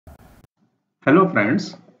Hello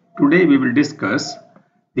friends, today we will discuss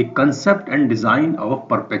the concept and design of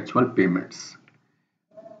perpetual payments.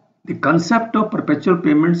 The concept of perpetual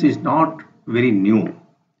payments is not very new.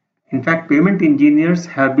 In fact, payment engineers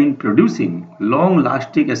have been producing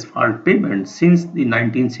long-lasting asphalt payments since the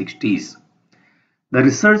 1960s. The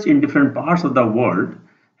research in different parts of the world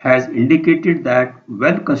has indicated that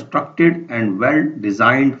well-constructed and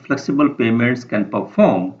well-designed flexible payments can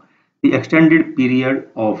perform the extended period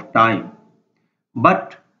of time.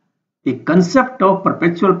 But the concept of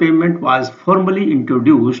perpetual payment was formally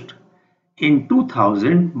introduced in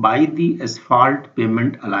 2000 by the Asphalt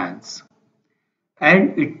Pavement Alliance,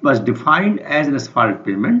 and it was defined as an asphalt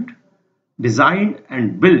pavement designed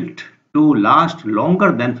and built to last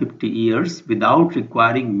longer than 50 years without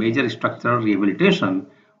requiring major structural rehabilitation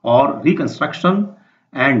or reconstruction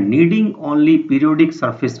and needing only periodic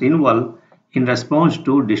surface renewal in response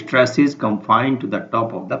to distresses confined to the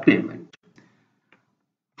top of the pavement.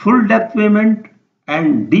 Full depth pavement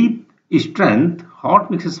and deep strength hot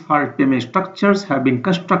mix asphalt pavement structures have been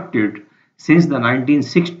constructed since the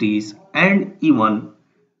 1960s and even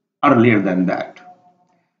earlier than that.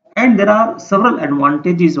 And there are several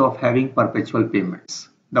advantages of having perpetual pavements.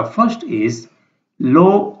 The first is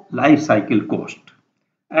low life cycle cost.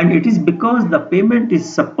 And it is because the pavement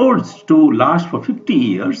is supposed to last for 50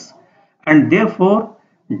 years and therefore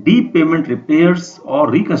deep pavement repairs or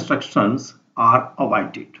reconstructions are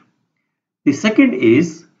avoided. The second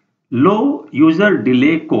is low user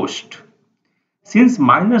delay cost. Since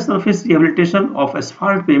minor surface rehabilitation of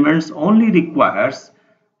asphalt pavements only requires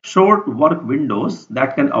short work windows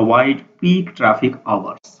that can avoid peak traffic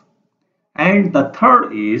hours. And the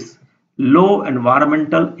third is low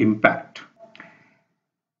environmental impact.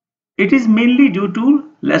 It is mainly due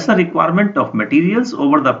to lesser requirement of materials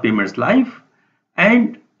over the pavement's life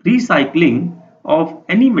and recycling of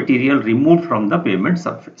any material removed from the pavement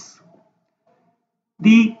surface.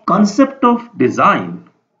 The concept of design,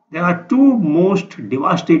 there are two most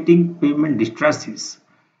devastating pavement distresses,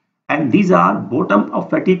 and these are bottom of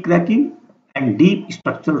fatigue cracking and deep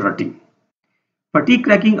structural rutting. Fatigue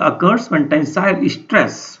cracking occurs when tensile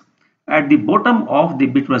stress at the bottom of the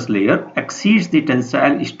bituminous layer exceeds the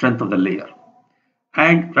tensile strength of the layer,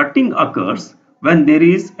 and rutting occurs when there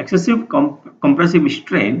is excessive compressive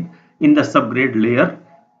strain in the subgrade layer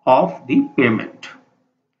of the pavement.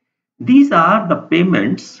 These are the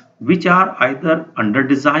pavements which are either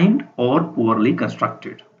under-designed or poorly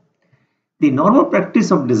constructed. The normal practice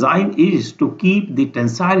of design is to keep the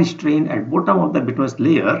tensile strain at bottom of the bituminous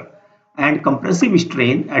layer and compressive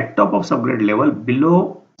strain at top of subgrade level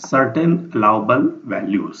below certain allowable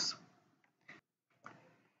values.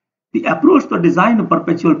 The approach to design of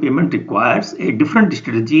perpetual pavement requires a different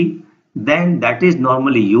strategy than that is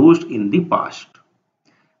normally used in the past.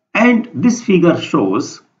 And this figure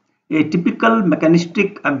shows a typical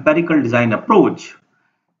mechanistic empirical design approach,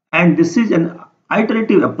 and this is an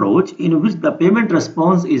iterative approach in which the pavement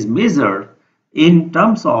response is measured in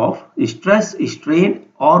terms of stress, strain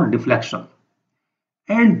or deflection,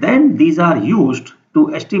 and then these are used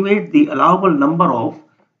to estimate the allowable number of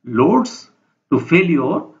loads to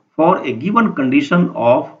failure for a given condition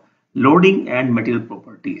of loading and material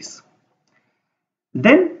properties.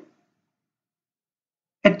 Then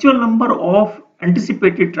actual number of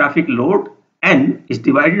anticipated traffic load N is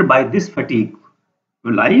divided by this fatigue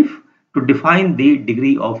life to define the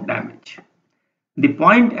degree of damage. The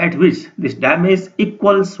point at which this damage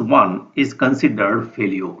equals 1 is considered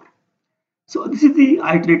failure. So this is the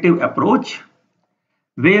iterative approach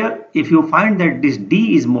where if you find that this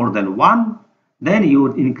D is more than 1, then you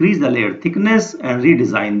would increase the layer thickness and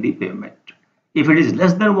redesign the pavement. If it is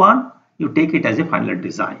less than 1, you take it as a final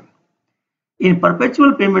design. In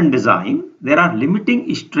perpetual pavement design, there are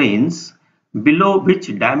limiting strains below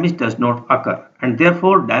which damage does not occur, and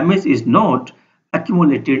therefore damage is not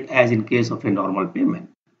accumulated as in case of a normal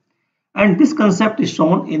pavement. And this concept is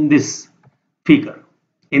shown in this figure,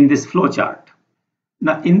 in this flow chart.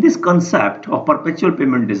 Now, in this concept of perpetual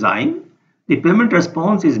pavement design, the pavement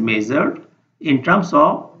response is measured in terms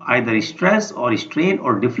of either stress or strain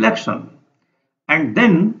or deflection, and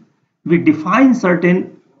then we define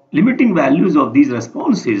certain limiting values of these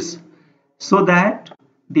responses so that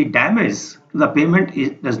the damage to the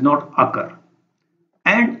pavement does not occur.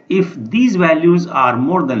 And if these values are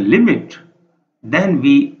more than limit, then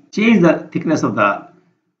we change the thickness of the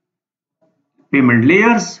pavement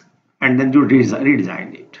layers and then you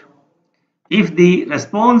redesign it. If the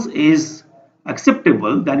response is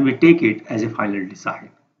acceptable, then we take it as a final design.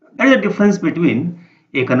 There is a difference between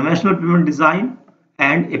a conventional pavement design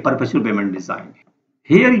and a perpetual pavement design.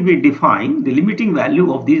 Here we define the limiting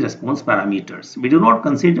value of these response parameters. We do not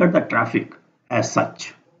consider the traffic as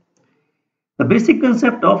such. The basic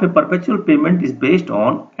concept of a perpetual pavement is based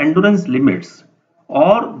on endurance limits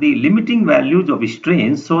or the limiting values of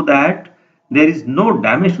strains so that there is no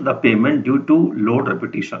damage to the pavement due to load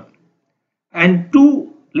repetition. And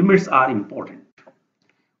two limits are important.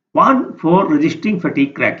 One, for resisting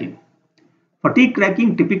fatigue cracking. Fatigue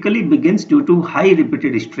cracking typically begins due to high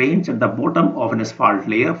repeated strains at the bottom of an asphalt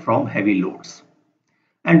layer from heavy loads.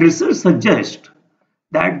 And research suggests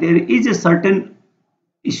that there is a certain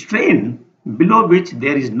strain below which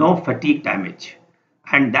there is no fatigue damage,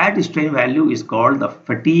 and that strain value is called the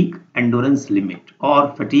fatigue endurance limit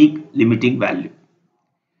or fatigue limiting value.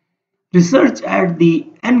 Research at the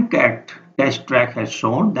NCAT test track has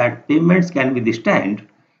shown that pavements can withstand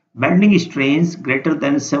bending strains greater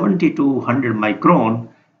than 70 to 100 micron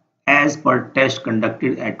as per test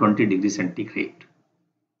conducted at 20 degrees centigrade.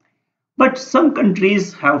 But some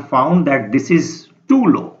countries have found that this is too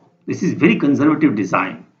low. This is very conservative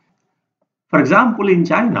design. For example, in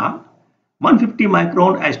China, 150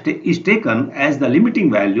 micron is taken as the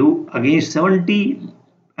limiting value against 70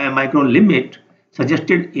 micron limit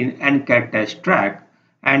suggested in NCAT test track,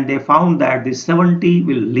 and they found that this 70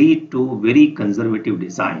 will lead to very conservative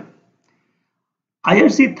design.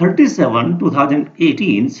 IRC 37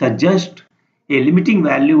 2018 suggests a limiting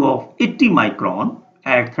value of 80 micron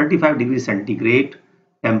at 35 degrees centigrade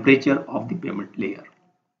temperature of the pavement layer.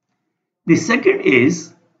 The second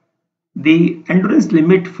is the endurance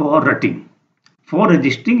limit for rutting, for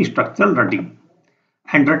resisting structural rutting.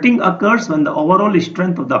 And rutting occurs when the overall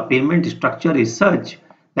strength of the pavement structure is such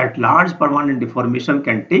that large permanent deformation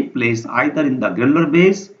can take place either in the granular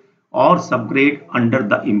base or subgrade under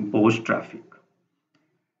the imposed traffic.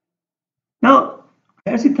 Now,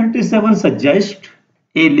 IRC 37 suggests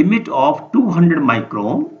a limit of 200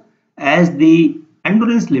 micron as the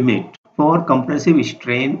endurance limit for compressive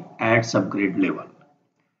strain at subgrade level.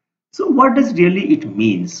 So what does really it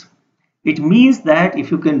means? It means that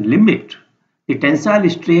if you can limit the tensile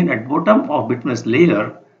strain at bottom of bituminous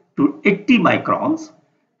layer to 80 microns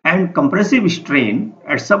and compressive strain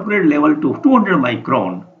at subgrade level to 200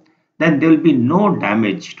 micron, then there will be no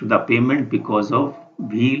damage to the pavement because of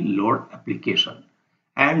wheel load application.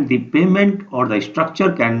 And the pavement or the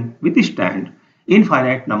structure can withstand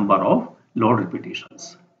infinite number of load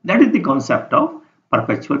repetitions. That is the concept of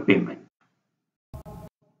perpetual pavement.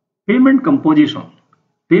 Pavement composition.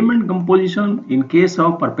 Pavement composition in case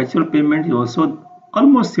of perpetual pavement is also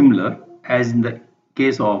almost similar as in the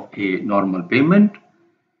case of a normal pavement.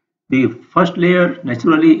 The first layer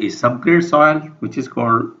naturally is subgrade soil, which is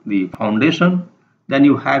called the foundation. Then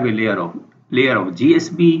you have a layer of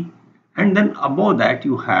GSB, and then above that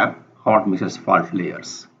you have hot mix asphalt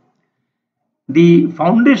layers. The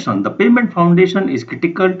foundation, the pavement foundation, is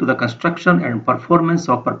critical to the construction and performance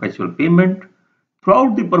of perpetual pavement.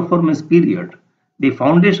 Throughout the performance period, the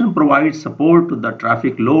foundation provides support to the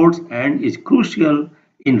traffic loads and is crucial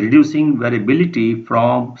in reducing variability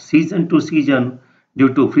from season to season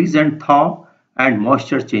due to freeze and thaw and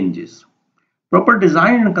moisture changes. Proper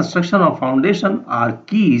design and construction of foundation are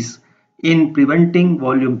keys in preventing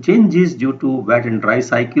volume changes due to wet and dry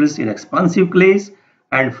cycles in expansive clays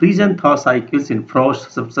and freeze and thaw cycles in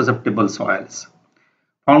frost susceptible soils.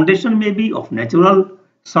 Foundation may be of natural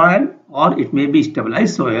soil or it may be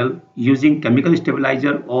stabilized soil using chemical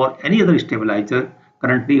stabilizer or any other stabilizer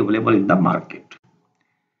currently available in the market.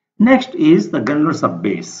 Next is the granular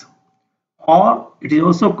subbase, or it is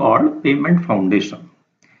also called pavement foundation.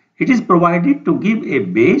 It is provided to give a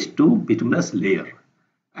base to bituminous layer,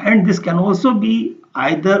 and this can also be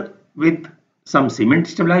either with some cement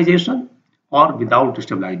stabilization or without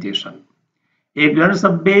stabilization. A granular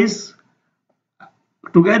subbase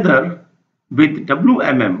together with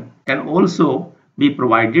WMM can also be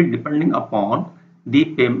provided depending upon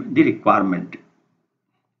the requirement.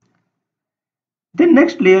 The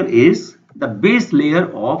next layer is the base layer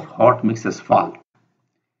of hot mix asphalt.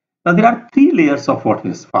 Now there are three layers of hot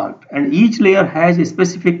mix asphalt, and each layer has a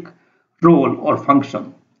specific role or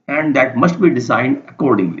function, and that must be designed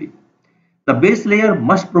accordingly. The base layer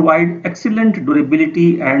must provide excellent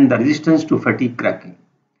durability and the resistance to fatigue cracking.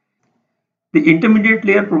 The intermediate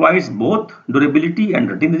layer provides both durability and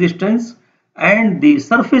rutting resistance, and the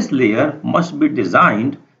surface layer must be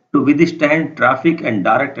designed to withstand traffic and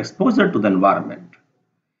direct exposure to the environment.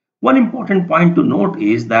 One important point to note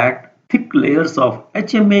is that thick layers of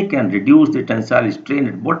HMA can reduce the tensile strain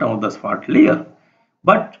at bottom of the asphalt layer,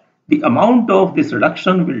 but the amount of this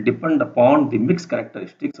reduction will depend upon the mix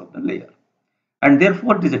characteristics of the layer. And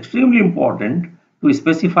therefore, it is extremely important to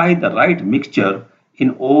specify the right mixture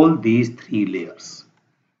in all these three layers.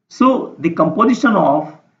 So the composition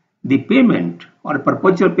of the pavement or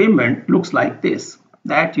perpetual pavement looks like this,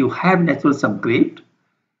 that you have natural subgrade,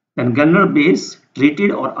 then granular base,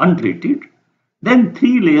 treated or untreated, then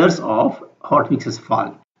three layers of hot mix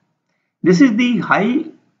asphalt. This is the high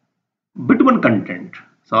bitumen content.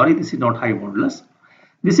 Sorry, this is not high modulus.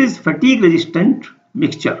 This is fatigue resistant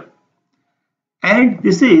mixture. And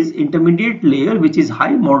this is intermediate layer, which is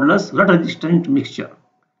high modulus rut resistant mixture.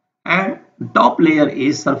 And top layer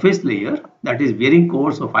is surface layer, that is wearing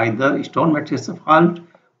course of either stone matrix asphalt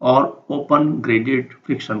or open graded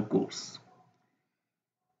friction course.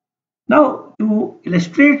 Now, to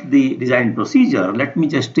illustrate the design procedure, let me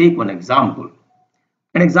just take one example.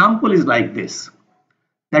 An example is like this,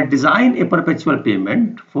 that design a perpetual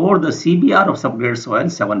pavement for the CBR of subgrade soil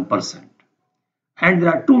 7%. And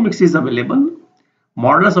there are two mixes available.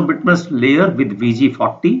 Modulus of bituminous layer with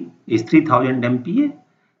VG40 is 3000 MPa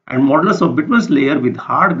and modulus of bituminous layer with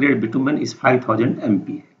hard grade bitumen is 5000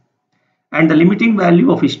 MPa. And the limiting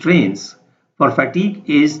value of strains for fatigue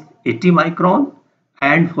is 80 micron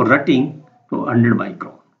and for rutting to 100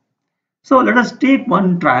 micron. So let us take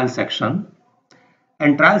one trial section,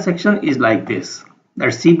 and trial section is like this, that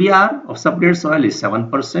CBR of subgrade soil is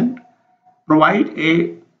 7%, provide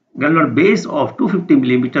a granular base of 250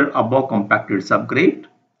 mm above compacted subgrade,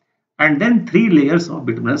 and then three layers of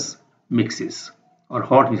bituminous mixes or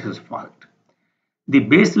hot mix asphalt. The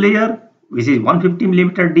base layer, which is 150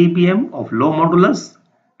 mm dBm of low modulus,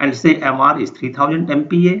 and say MR is 3000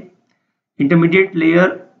 MPa. Intermediate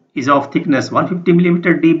layer is of thickness 150 mm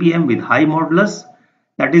dBm with high modulus,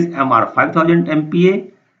 that is MR 5000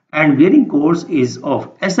 MPa, and wearing course is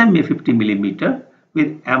of SMA 50 mm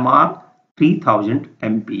with MR 3000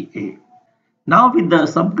 MPa. Now with the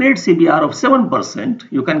subgrade CBR of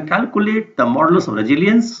 7%, you can calculate the modulus of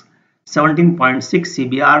resilience 17.6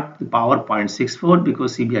 CBR to the power 0.64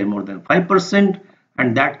 because CBR is more than 5%,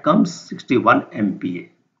 and that comes 61 MPa.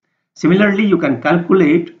 Similarly, you can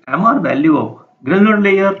calculate MR value of granular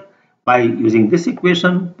layer by using this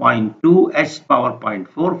equation, 0.2 H power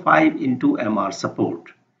 0.45 into MR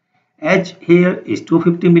support. H here is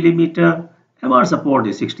 250 mm, MR support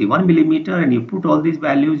is 61 mm, and you put all these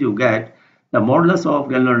values, you get the modulus of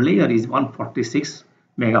granular layer is 146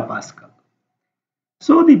 megapascal.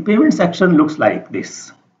 So the pavement section looks like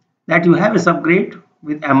this, that you have a subgrade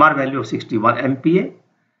with MR value of 61 MPa,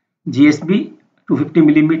 GSB 250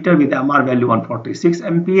 mm with MR value 146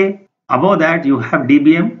 MPa. Above that you have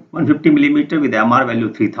DBM 150 mm with MR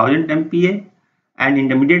value 3000 MPa, and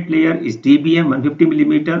intermediate layer is DBM 150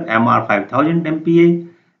 mm, MR 5000 MPa.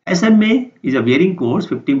 SMA is a wearing course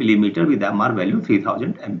 50 mm with MR value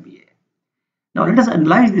 3000 MPa. Now let us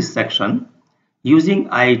analyze this section using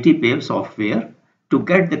IPF software to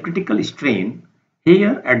get the critical strain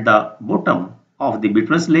here at the bottom of the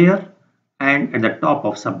bituminous layer and at the top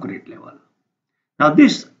of subgrade level. Now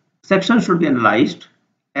this section should be analyzed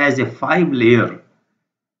as a 5-layer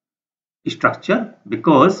structure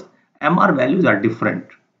because MR values are different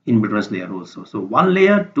in bituminous layer also. So 1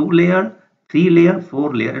 layer, 2 layer, 3 layer,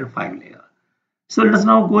 4 layer and 5 layer. So let us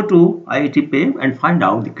now go to IPF and find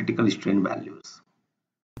out the critical strain values.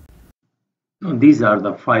 Now these are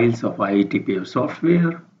the files of IPF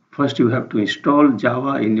software. First you have to install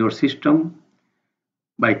Java in your system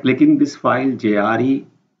by clicking this file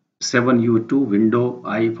JRE7U2 window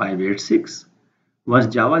i586. Once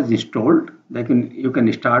Java is installed, then you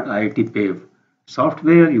can start IPF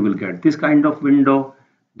software. You will get this kind of window,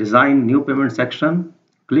 design new pavement section.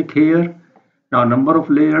 Click here. Now number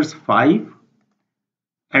of layers 5.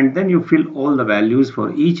 And then you fill all the values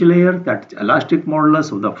for each layer. That elastic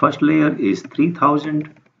modulus of the first layer is 3000.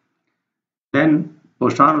 Then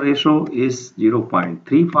Poisson ratio is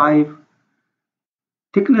 0.35.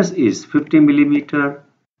 Thickness is 50 mm.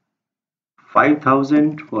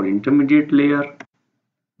 5000 for intermediate layer.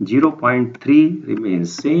 0.3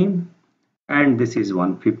 remains same. And this is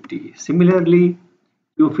 150. Similarly,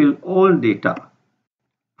 you fill all data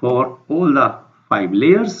for all the 5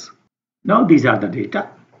 layers. Now these are the data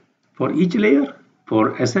for each layer,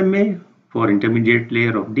 for SMA, for intermediate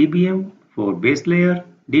layer of DBM, for base layer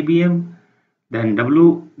DBM, then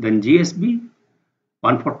W, then GSB.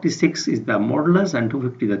 146 is the modulus and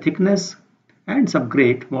 250 the thickness, and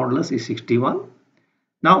subgrade modulus is 61.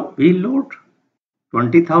 Now we load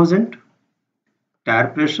 20,000, tire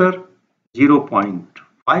pressure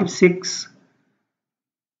 0.56,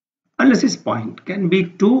 analysis point can be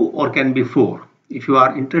 2 or can be 4. If you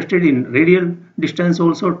are interested in radial distance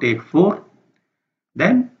also, take 4.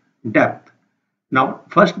 Then depth. Now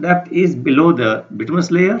first depth is below the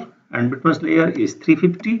bituminous layer and bituminous layer is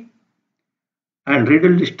 350. and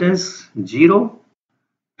radial distance 0,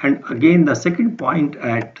 and again the second point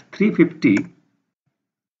at 350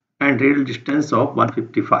 and radial distance of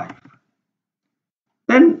 155.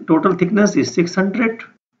 Then total thickness is 600,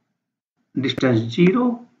 distance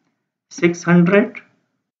 0, 600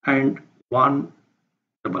 and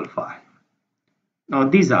 155. Now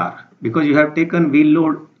these are, because you have taken wheel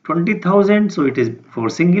load 20,000, so it is for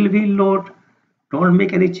single wheel load. Don't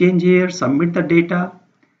make any change here. Submit the data.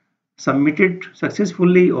 Submit it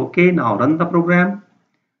successfully. Okay, now run the program.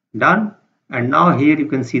 Done. And now here you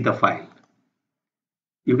can see the file.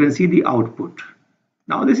 You can see the output.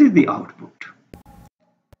 Now this is the output.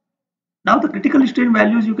 Now the critical strain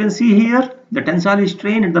values you can see here. The tensile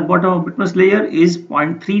strain at the bottom of bituminous layer is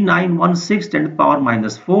 0.3916 10 to the power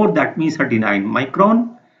minus 4. That means 39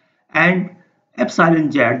 micron. And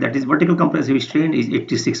epsilon z, that is vertical compressive strain, is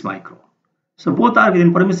 86 micron. So both are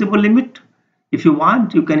within permissible limit. If you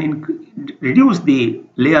want, you can reduce the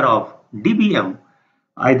layer of DBM,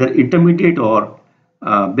 either intermediate or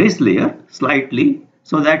base layer, slightly,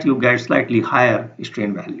 so that you get slightly higher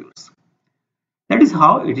strain values. That is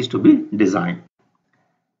how it is to be designed.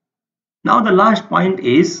 Now the last point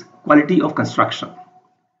is quality of construction.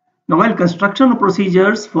 Now while construction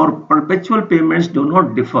procedures for perpetual pavements do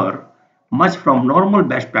not differ much from normal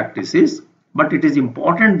best practices, but it is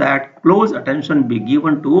important that close attention be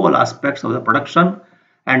given to all aspects of the production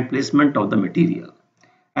and placement of the material.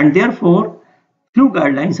 And therefore, few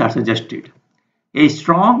guidelines are suggested. A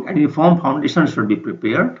strong and uniform foundation should be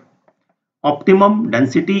prepared. Optimum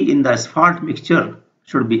density in the asphalt mixture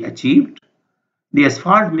should be achieved. The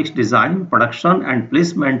asphalt mix design, production and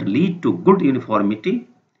placement lead to good uniformity.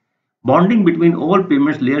 Bonding between all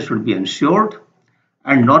pavement layers should be ensured,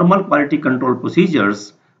 and normal quality control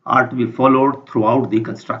procedures are to be followed throughout the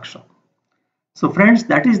construction. So friends,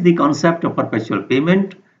 that is the concept of perpetual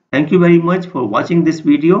pavement. Thank you very much for watching this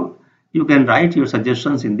video. You can write your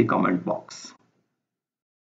suggestions in the comment box.